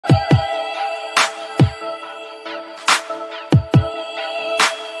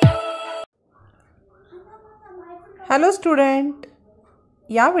Hello student,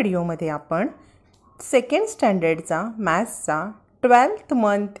 या व्हिडिओमध्ये आपण second स्टँडर्डचा मॅथ्सचा 12th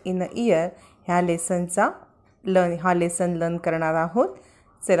month in a year ह्या लेसनचा लेसन लर्न करणार आहोत।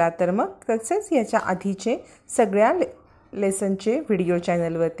 चला तर मग तसेच याच्या आधीचे सगळ्या लेसनचे व्हिडिओ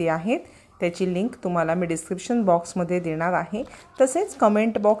चॅनलवरती आहेत, त्याची लिंक तुम्हाला मी डिस्क्रिप्शन बॉक्समध्ये देणार आहे। तसेच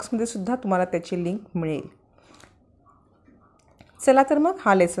कमेंट बॉक्समध्ये सुद्धा तुम्हाला त्याची लिंक मिळेल। चला तर मग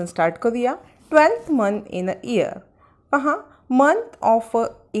हा लेसन स्टार्ट करूया। 12th month in a year. पहा, मंथ ऑफ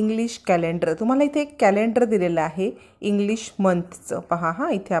इंग्लिश कॅलेंडर। तुम्हाला इथे एक कॅलेंडर दिलेलं आहे इंग्लिश मंथचं। पहा हा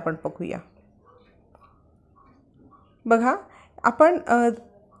इथे आपण बघूया। बघा, आपण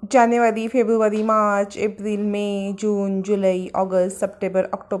जानेवारी, फेब्रुवारी, मार्च, एप्रिल, मे, जून, जुलै, August, September,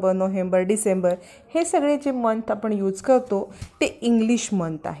 October, November, December हे सगळे जे मंथ आपण यूज करतो ते इंग्लिश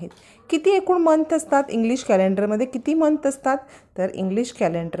मंथ आहेत। किती एकूण मंथ असतात इंग्लिश कॅलेंडरमध्ये? किती मंथ असतात तर इंग्लिश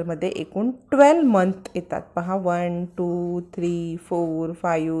कॅलेंडरमध्ये एकूण 12 मंथ येतात। पहा, 1 2 3 4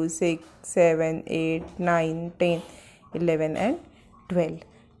 5 6 7 8 9 10 11 अँड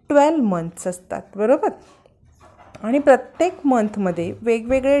 12 मंथ्स असतात, बरोबर। आणि प्रत्येक मंथमध्ये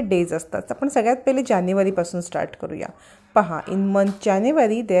वेगवेगळे डेज असतात। आपण सगळ्यात पहिले जानेवारीपासून स्टार्ट करूया। पहा, in month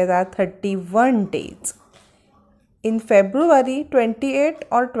January there are 31 days. In February 28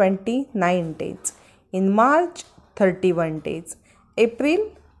 or 29 days. In March 31 days. April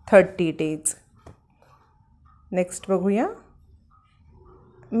 30 days. Next बघूया।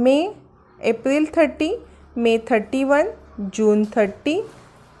 मे, एप्रिल 30, मे 31, जून 30,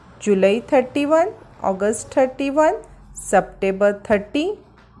 जुलै 31, ऑगस्ट 31, सप्टेंबर 30,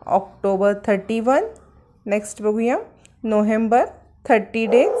 ऑक्टोबर 31। नेक्स्ट बघूया, नोव्हेंबर 30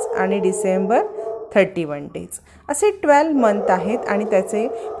 डेज आणि डिसेंबर 31 डेज। असे 12 मंथ आहेत आणि त्याचे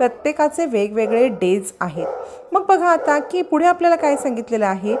प्रत्येकाचे वेगवेगळे डेज आहेत। मग बघा आता की पुढे आपल्याला काय सांगितलेलं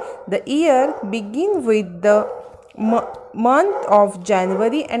आहे, the year begin with the month of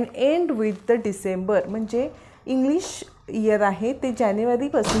January and end with the December. म्हणजे इंग्लिश इयर आहे ते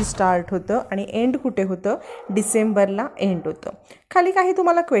जानेवारीपासून स्टार्ट होतं आणि एंड कुठे होतं? डिसेंबरला एंड होतं। खाली काही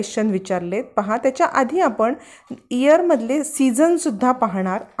तुम्हाला क्वेश्चन विचारलेत, पहा त्याच्या आधी आपण इयरमधले सीझनसुद्धा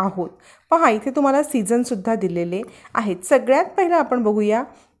पाहणार आहोत। पहा, इथे तुम्हाला सीझनसुद्धा दिलेले आहेत। सगळ्यात पहिलं आपण बघूया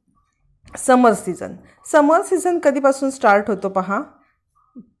समर सीझन। समर सीझन कधीपासून स्टार्ट होतो?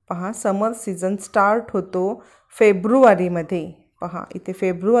 पहा, समर सीझन स्टार्ट होतो फेब्रुवारीमध्ये। पहा, इथे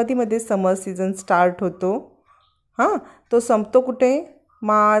फेब्रुवारीमध्ये समर सीझन स्टार्ट होतो। हां, तो संपतो कुठे?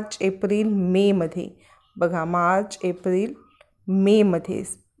 मार्च, एप्रिल, मेमध्ये। बघा, मार्च, एप्रिल, मेमध्ये,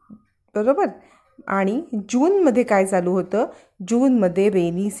 बरोबर। आणि जूनमध्ये काय चालू होतं? जूनमध्ये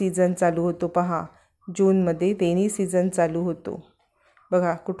रेनी सीझन चालू होतो। पहा, जूनमध्ये रेनी सीझन चालू होतो।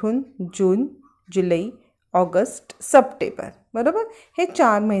 बघा, कुठून? जून, जुलै, ऑगस्ट, सप्टेंबर, बरोबर। हे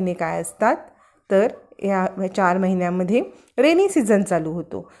 4 महिने काय असतात तर या 4 महिन्यामध्ये रेनी सीझन चालू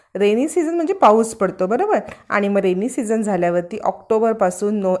होतो। रेनी सीझन म्हणजे पाऊस पडतो, बरोबर। आणि मग रेनी सीझन झाल्यावरती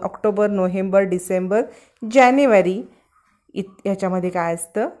ऑक्टोबरपासून ऑक्टोबर, नोव्हेंबर, डिसेंबर, जानेवारी याच्यामध्ये काय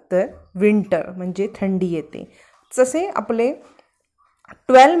असतं तर विंटर म्हणजे थंडी येते। जसे आपले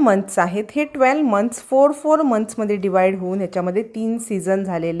 12 मंथ्स आहेत, हे 12 मंथ्स 4 मंथ्समध्ये डिवाईड होऊन याच्यामध्ये 3 सीझन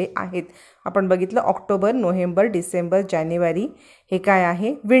झालेले आहेत। आपण बघितलं ऑक्टोबर, नोव्हेंबर, डिसेंबर, जानेवारी हे काय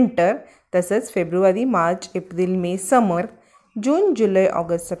आहे? विंटर। तसंच फेब्रुवारी, मार्च, एप्रिल, मे समर, जून, जुलै,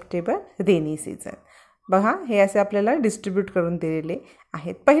 ऑगस्ट, सप्टेंबर रेनी सीझन। बघा, हे असे आपल्याला डिस्ट्रीब्यूट करून दिलेले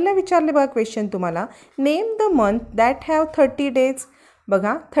आहेत। पहिलं विचारले बघा क्वेश्चन तुम्हाला, name the month that have 30 days.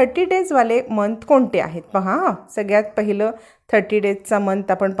 बघा, 30 डेजवाले मंथ कोणते आहेत? पहा, सगळ्यात पहिलं 30 डेजचा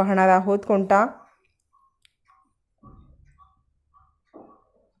मंथ आपण पाहणार आहोत कोणता?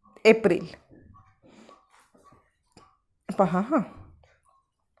 एप्रिल। पहा हां,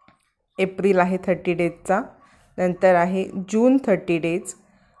 एप्रिल आहे 30 डेजचा। नंतर आहे जून 30 डेज,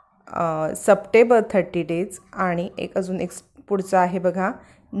 सप्टेंबर 30 डेज आणि अजून एक पुढचा आहे बघा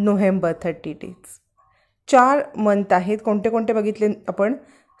नोव्हेंबर 30 डेज। 4 मंथ आहेत। कोणते कोणते बघितले आपण?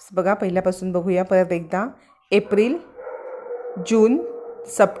 बघा, पहिल्यापासून बघूया परत एकदा। एप्रिल, जून,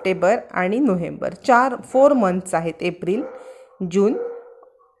 सप्टेंबर आणि नोव्हेंबर। 4 मंथ्स आहेत। एप्रिल, जून,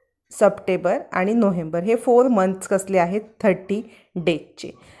 सप्टेंबर आणि नोव्हेंबर हे 4 मंथ्स कसले आहेत? 30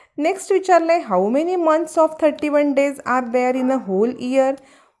 डेजचे। नेक्स्ट विचारलं आहे, how many months of 31 days R there in a whole year.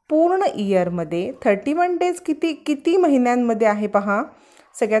 पूर्ण इयरमध्ये 31 डेज किती महिन्यांमध्ये आहे? पहा,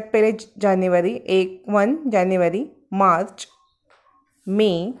 सगळ्यात पहिले जानेवारी, 1 जानेवारी, मार्च,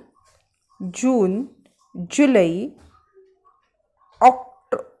 मे, जून, जुलै,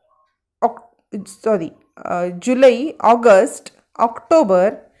 जुलै, ऑगस्ट,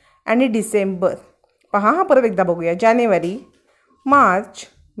 ऑक्टोबर आणि डिसेंबर। पहा, परत एकदा बघूया, जानेवारी, मार्च,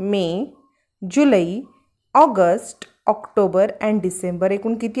 मे, जुलै, ऑगस्ट, ऑक्टोबर अँड डिसेंबर.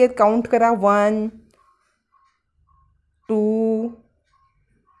 एकूण किती आहेत काउंट करा. 1 2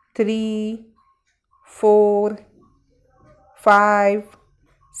 3 4 5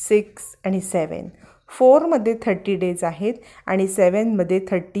 6 आणि 7. 4मध्ये 30 डेज आहेत आणि 7मध्ये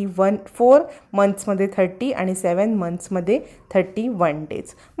 31. 4 मंथ्समध्ये 30 आणि 7 मंथ्समध्ये 31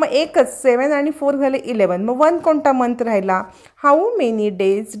 डेज. मग एकच 7 आणि 4 झाले 11. मग 1 कोणता मंथ राहिला. How many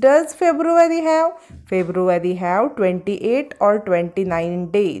days does February have. February have 28 और 29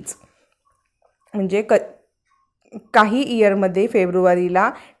 डेज. म्हणजे काही इयरमध्ये फेब्रुवारीला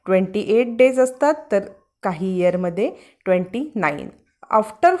 28 डेज असतात तर काही इयरमध्ये 29.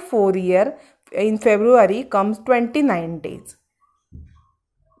 After 4 year in February comes 29 days.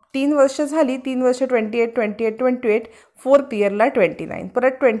 3 वर्ष झाली. 3 वर्ष 28 28 28. 4th इयरला 29.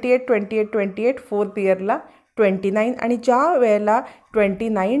 परत 28 28 28. 4th इयरला 29. आणि ज्या वेळेला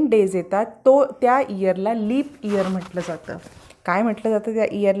 29 डेज येतात त्या इयरला लीप इयर म्हटलं जातं. काय म्हटलं जातं त्या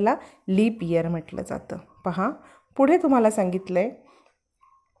इयरला. लीप इयर म्हटलं जातं. पहा पुढे तुम्हाला सांगितलं आहे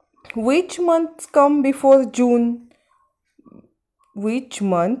which months come before June. Which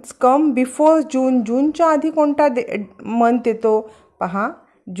months come before जून. जूनच्या आधी कोणता मंथ येतो. पहा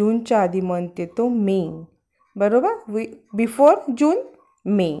जूनच्या आधी मंथ येतो मे. बरोबर. बिफोर जून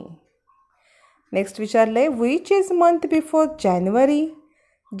मे. नेक्स्ट विचारलं आहे विच इज मंथ बिफोर जानेवारी.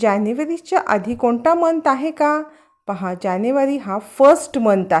 जानेवारीच्या आधी कोणता मंथ आहे का. पहा जानेवारी हा फर्स्ट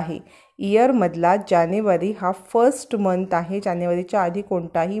मंथ आहे. इयरमधला जानेवारी हा फर्स्ट मंथ आहे. जानेवारीच्या आधी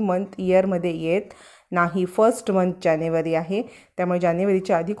कोणताही मंथ इयरमध्ये येत नाही. फर्स्ट मंथ जानेवारी आहे. त्यामुळे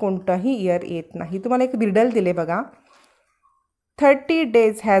जानेवारीच्या आधी कोणताही इयर येत नाही. तुम्हाला एक रिडल दिले बघा. 30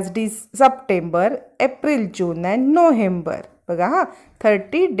 days has September, April, June and November. बघा हा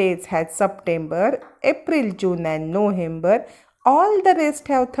 30 days has September, April, June and November. All the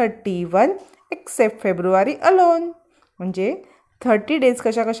rest have 31 accept February alone. म्हणजे 30 डेज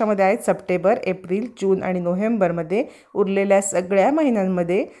कशामध्ये आहेत. सप्टेंबर, एप्रिल, जून आणि नोव्हेंबरमध्ये. उरलेल्या सगळ्या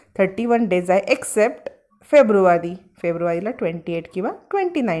महिन्यांमध्ये 31 डेज आहे एक्सेप्ट फेब्रुवारी. फेब्रुवारीला 28 किंवा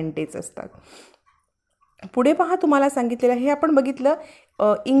 29 डेज असतात. पुढे पहा तुम्हाला सांगितलेलं हे आपण बघितलं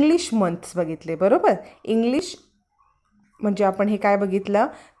इंग्लिश मंथ्स बघितले. बरोबर. इंग्लिश म्हणजे आपण हे काय बघितलं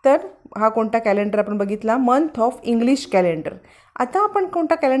तर हा कोणता कॅलेंडर आपण बघितला. Month of English calendar. आता आपण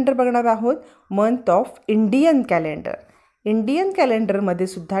कोणता कॅलेंडर बघणार आहोत. Month of Indian calendar. Indian कॅलेंडरमध्ये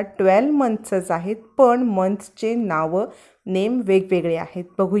सुद्धा 12 मंथ्सच आहेत पण मंथ्सचे नेम वेगवेगळे आहेत.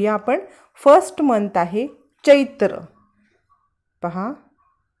 बघूया आपण. फर्स्ट मंथ आहे चैत्र. पहा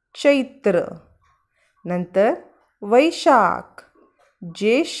चैत्र. नंतर वैशाख,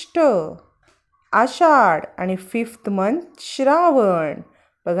 ज्येष्ठ, आषाढ आणि 5th मंथ श्रावण.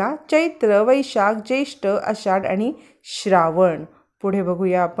 बघा चैत्र, वैशाख, ज्येष्ठ, आषाढ आणि श्रावण. पुढे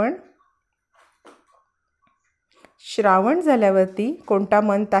बघूया आपण. श्रावण झाल्यावरती कोणता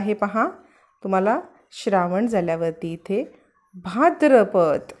मंथ आहे पहा. तुम्हाला श्रावण झाल्यावरती इथे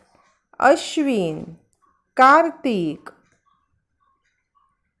भाद्रपद, अश्विन, कार्तिक,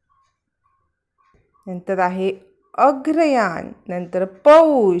 नंतर आहे अग्रयान, नंतर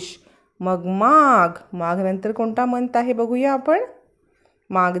पौष, मग माघ. माघ नंतर कोणता मंथ आहे बघूया आपण.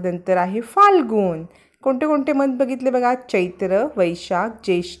 माघ नंतर आहे फाल्गुन. कोणते कोणते मंथ बघितले बघा. चैत्र, वैशाख,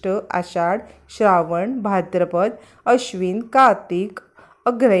 ज्येष्ठ, आषाढ, श्रावण, भाद्रपद, अश्विन, कार्तिक,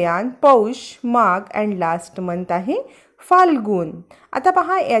 अग्रयान, पौष, माघ अँड लास्ट मंथ आहे फाल्गुन. आता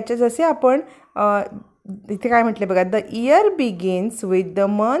पहा याचे जसे आपण इथे काय म्हटले बघा. The year begins with the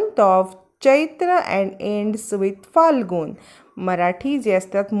month of Chaitra and ends with फाल्गुन. मराठी जे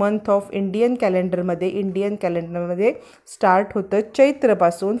असतात मंथ ऑफ इंडियन कॅलेंडरमध्ये स्टार्ट होतं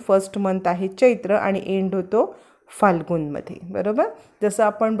चैत्रपासून. फर्स्ट मंथ आहे चैत्र आणि एंड होतो फाल्गुनमध्ये. बरोबर. जसं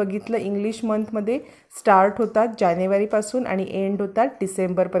आपण बघितलं इंग्लिश मंथमध्ये स्टार्ट होतात जानेवारीपासून आणि एंड होतात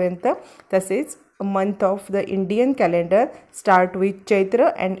डिसेंबरपर्यंत. तसेच month of the Indian calendar start with Chaitra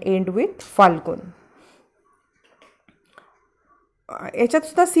and end with फाल्गुन. याच्यात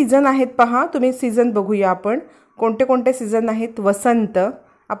सुद्धा सीझन आहेत पहा. तुम्ही सीझन बघूया आपण. कोणते कोणते सीझन आहेत. वसंत.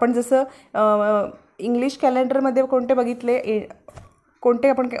 आपण जसं इंग्लिश कॅलेंडरमध्ये कोणते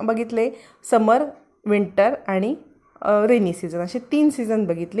आपण बघितले. समर, विंटर आणि रेनी सीझन असे 3 सीझन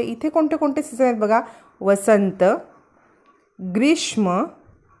बघितले. इथे कोणते कोणते सीझन आहेत बघा. वसंत, ग्रीष्म,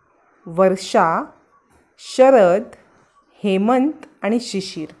 वर्षा, शरद, हेमंत आणि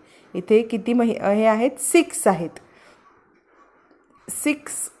शिशिर. इथे किती हे आहेत. 6 आहेत.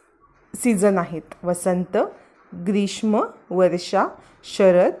 6 सीझन आहेत. वसंत, ग्रीष्म, वर्षा,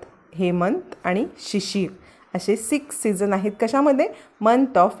 शरद, हेमंत आणि शिशिर असे 6 सीझन आहेत. कशामध्ये.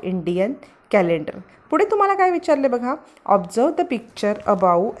 Month of Indian calendar. पुढे तुम्हाला काय विचारले बघा, observe the picture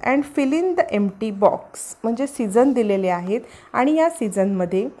above and fill in the empty box. म्हणजे सीझन दिलेले आहेत आणि या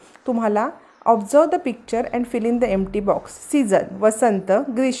सीझनमध्ये तुम्हाला observe the picture and fill in the empty box. Season वसंत,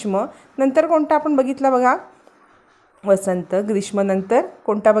 ग्रीष्म, नंतर कोणता आपण बघितला बघा, वसंत, ग्रीष्म, नंतर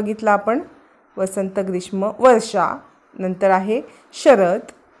कोणता बघितला आपण, वसंत, ग्रीष्म, वर्षा, नंतर आहे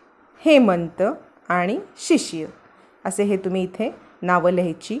शरद, हेमंत आणि शिशिर. असे हे तुम्ही इथे नावं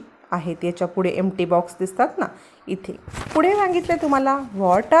लिहायची आहेत. याच्या पुढे एम्प्टी बॉक्स दिसतात ना इथे. पुढे सांगितले तुम्हाला,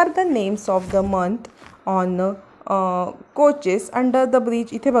 what R the names of the month on coaches under the bridge.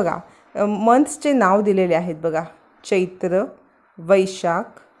 इथे बघा मंथ्सचे नाव दिलेले आहेत बघा, चैत्र,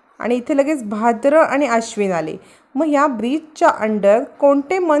 वैशाख आणि इथे लगेच भाद्र आणि अश्विन आले. मग ह्या ब्रिजच्या अंडर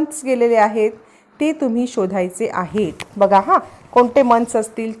कोणते मंथ्स गेलेले आहेत ते तुम्ही शोधायचे आहेत. बघा हां, कोणते मंथ्स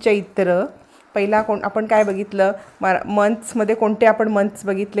असतील, चैत्र, पहिला आपण काय बघितलं, मंथ्समध्ये कोणते आपण मंथ्स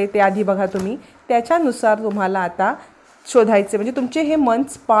बघितले ते आधी बघा तुम्ही, त्याच्यानुसार तुम्हाला आता शोधायचे. म्हणजे तुमचे हे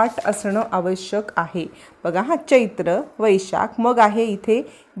मंथ्स पाठ असणं आवश्यक आहे. बघा हां, चैत्र, वैशाख, मग आहे इथे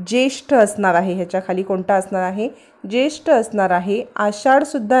ज्येष्ठ असणार आहे, ह्याच्या खाली कोणता असणार आहे, ज्येष्ठ असणार आहे,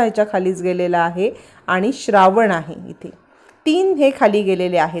 आषाढसुद्धा ह्याच्या खालीच गेलेला आहे आणि श्रावण आहे. इथे 3 हे खाली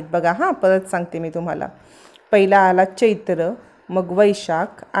गेलेले आहेत बघा हां. परत सांगते मी तुम्हाला, पहिला आला चैत्र, मग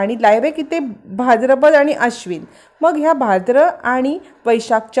वैशाख आणि डायरेक्ट इथे भाद्रपद आणि अश्विन. मग ह्या भाद्र आणि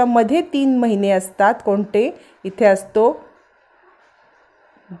वैशाखच्या मध्ये 3 महिने असतात. कोणते, इथे असतो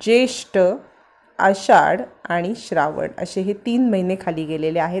ज्येष्ठ, आषाढ आणि श्रावण. असे हे 3 महिने खाली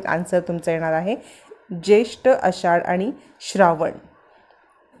गेलेले आहेत. आन्सर तुमचा येणार आहे ज्येष्ठ, आषाढ आणि श्रावण.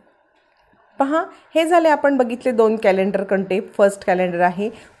 पहा, हे झाले आपण बघितले 2 कॅलेंडर कंटेप. फर्स्ट कॅलेंडर आहे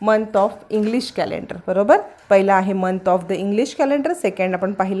मंथ ऑफ इंग्लिश कॅलेंडर, बरोबर. पहिला आहे month of the English calendar, second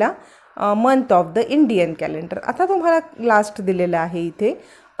आपण पाहिला month of the Indian calendar. आता तुम्हाला लास्ट दिलेलं आहे इथे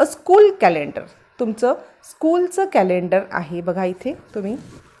अ स्कूल कॅलेंडर. तुमचं स्कूलचं कॅलेंडर आहे बघा. इथे तुम्ही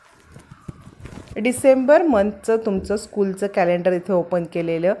डिसेंबर मंथचं तुमचं स्कूलचं कॅलेंडर इथे ओपन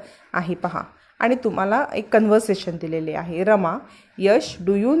केलेलं आहे पहा. आणि तुम्हाला एक कन्व्हर्सेशन दिलेले आहे. रमा, यश,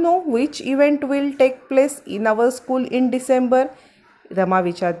 do you know which event will take place in our school in December. Rama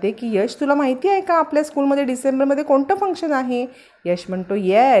विचारते की यश, तुला माहिती आहे का आपल्या स्कूलमध्ये डिसेंबरमध्ये कोणतं फंक्शन आहे. यश म्हणतो,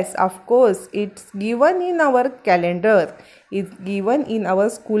 yes of course, it's given in our calendar, it's given in our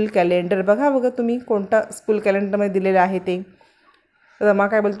school calendar. बघा तुम्ही कोणता स्कूल कॅलेंडरमध्ये दिलेलं आहे ते. रमा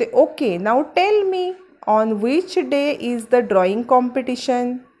काय बोलते, okay now tell me on which day is the drawing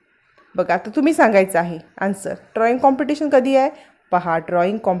competition. बघा आता तुम्ही सांगायचं आहे आन्सर. ड्रॉइंग कॉम्पिटिशन कधी आहे पहा.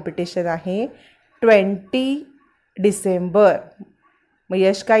 ड्रॉइंग कॉम्पिटिशन आहे 20 डिसेंबर. मग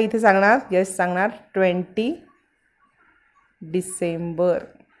यश काय इथे सांगणार, यश सांगणार 20 डिसेंबर,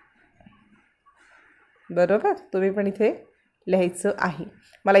 बरोबर. तुम्ही पण इथे लिहायचं आहे.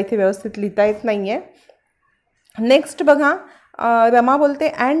 मला इथे व्यवस्थित लिहिता येत नाही आहे. नेक्स्ट बघा, रमा बोलते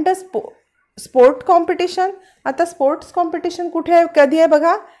अँड द स्पोर्ट कॉम्पिटिशन. आता स्पोर्ट्स कॉम्पिटिशन कुठे आहे, कधी आहे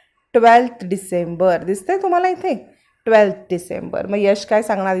बघा, 12 डिसेंबर. दिसतंय तुम्हाला इथे 12 डिसेंबर. मग यश काय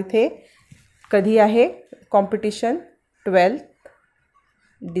सांगणार इथे, कधी आहे competition, 12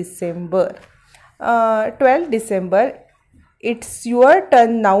 December. 12 December. It's your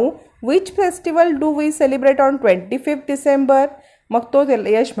turn now, which festival do we celebrate on 25 December. मग तो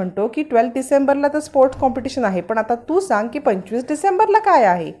यश म्हणतो की 12 डिसेंबरला तर स्पोर्ट्स कॉम्पिटिशन आहे, पण आता तू सांग की 25 डिसेंबरला काय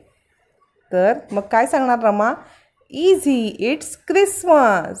आहे. तर मग काय सांगणार रमा, इझी, इट्स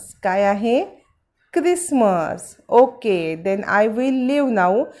क्रिसमस. काय आहे, Christmas. Okay then I will leave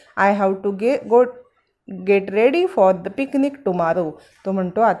now, I have to get ready for the picnic tomorrow. तो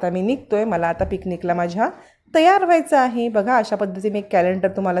म्हणतो आता मी निघतोय, मला आता पिकनिकला माझ्या तयार व्हायचं आहे. बघा अशा पद्धतीने एक कॅलेंडर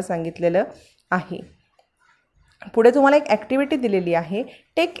तुम्हाला सांगितलेलं आहे. पुढे तुम्हाला एक ॲक्टिव्हिटी दिलेली आहे,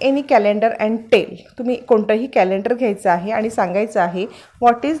 take any calendar and tail. तुम्ही कोणतंही कॅलेंडर घ्यायचं आहे आणि सांगायचं आहे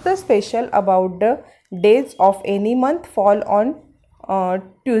what is the special about the days of any month fall on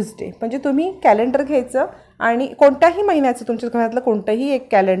Tuesday. म्हणजे तुम्ही कॅलेंडर घ्यायचं आणि कोणत्याही महिन्याचं तुमच्या घरातलं कोणतंही एक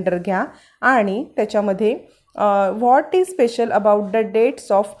कॅलेंडर घ्या आणि त्याच्यामध्ये what is special about the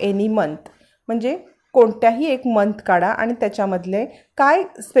dates of any month. म्हणजे कोणत्याही एक मंथ काढा आणि त्याच्यामधले काय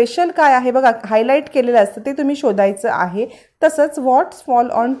स्पेशल काय आहे बघा हायलाईट केलेलं असतं ते तुम्ही शोधायचं आहे. तसंच व्हॉट्स फॉल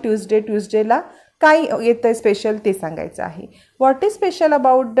ऑन ट्यूजडे, ट्यूजडेला काय येतं आहे स्पेशल ते सांगायचं आहे. What is special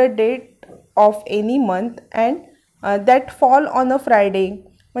about the date of any month and that fall on a Friday.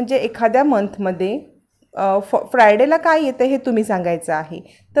 म्हणजे एखाद्या मंथमध्ये फ्रायडेला काय येतं हे तुम्ही सांगायचं आहे.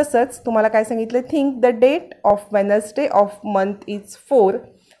 तसंच तुम्हाला काय सांगितलं, think the date of Wednesday of month is 4.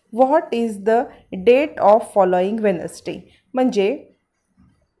 What is the date of following Wednesday. म्हणजे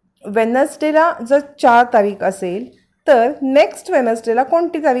वेनसडेला जर 4 तारीख असेल तर नेक्स्ट वेनसडेला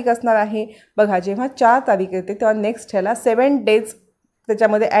कोणती तारीख असणार आहे बघा, जेव्हा 4 तारीख येते तेव्हा नेक्स्ट ह्याला 7 डेज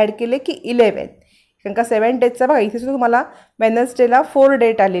त्याच्यामध्ये ॲड केले की 11, कारण का 7 डेजचा बघा इथे सुद्धा तुम्हाला वेनसडेला 4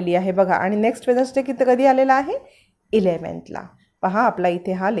 डेट आलेली आहे बघा, आणि नेक्स्ट वेनसडे किती कधी आलेला आहे 11ला. पहा आपला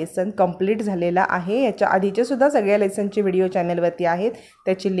इथे हा लेसन कंप्लीट झालेला आहे. याच्या आधीचे सुद्धा सगळ्या लेसनचे व्हिडिओ चॅनलवरती आहेत,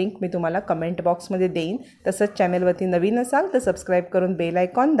 त्याची लिंक मी तुम्हाला कमेंट बॉक्समध्ये देईन. तसंच चॅनलवरती नवीन असाल तर सबस्क्राईब करून बेल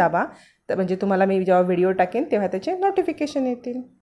आयकॉन दाबा, तर म्हणजे तुम्हाला मी जेव्हा व्हिडिओ टाकेन तेव्हा त्याचे नोटिफिकेशन येतील.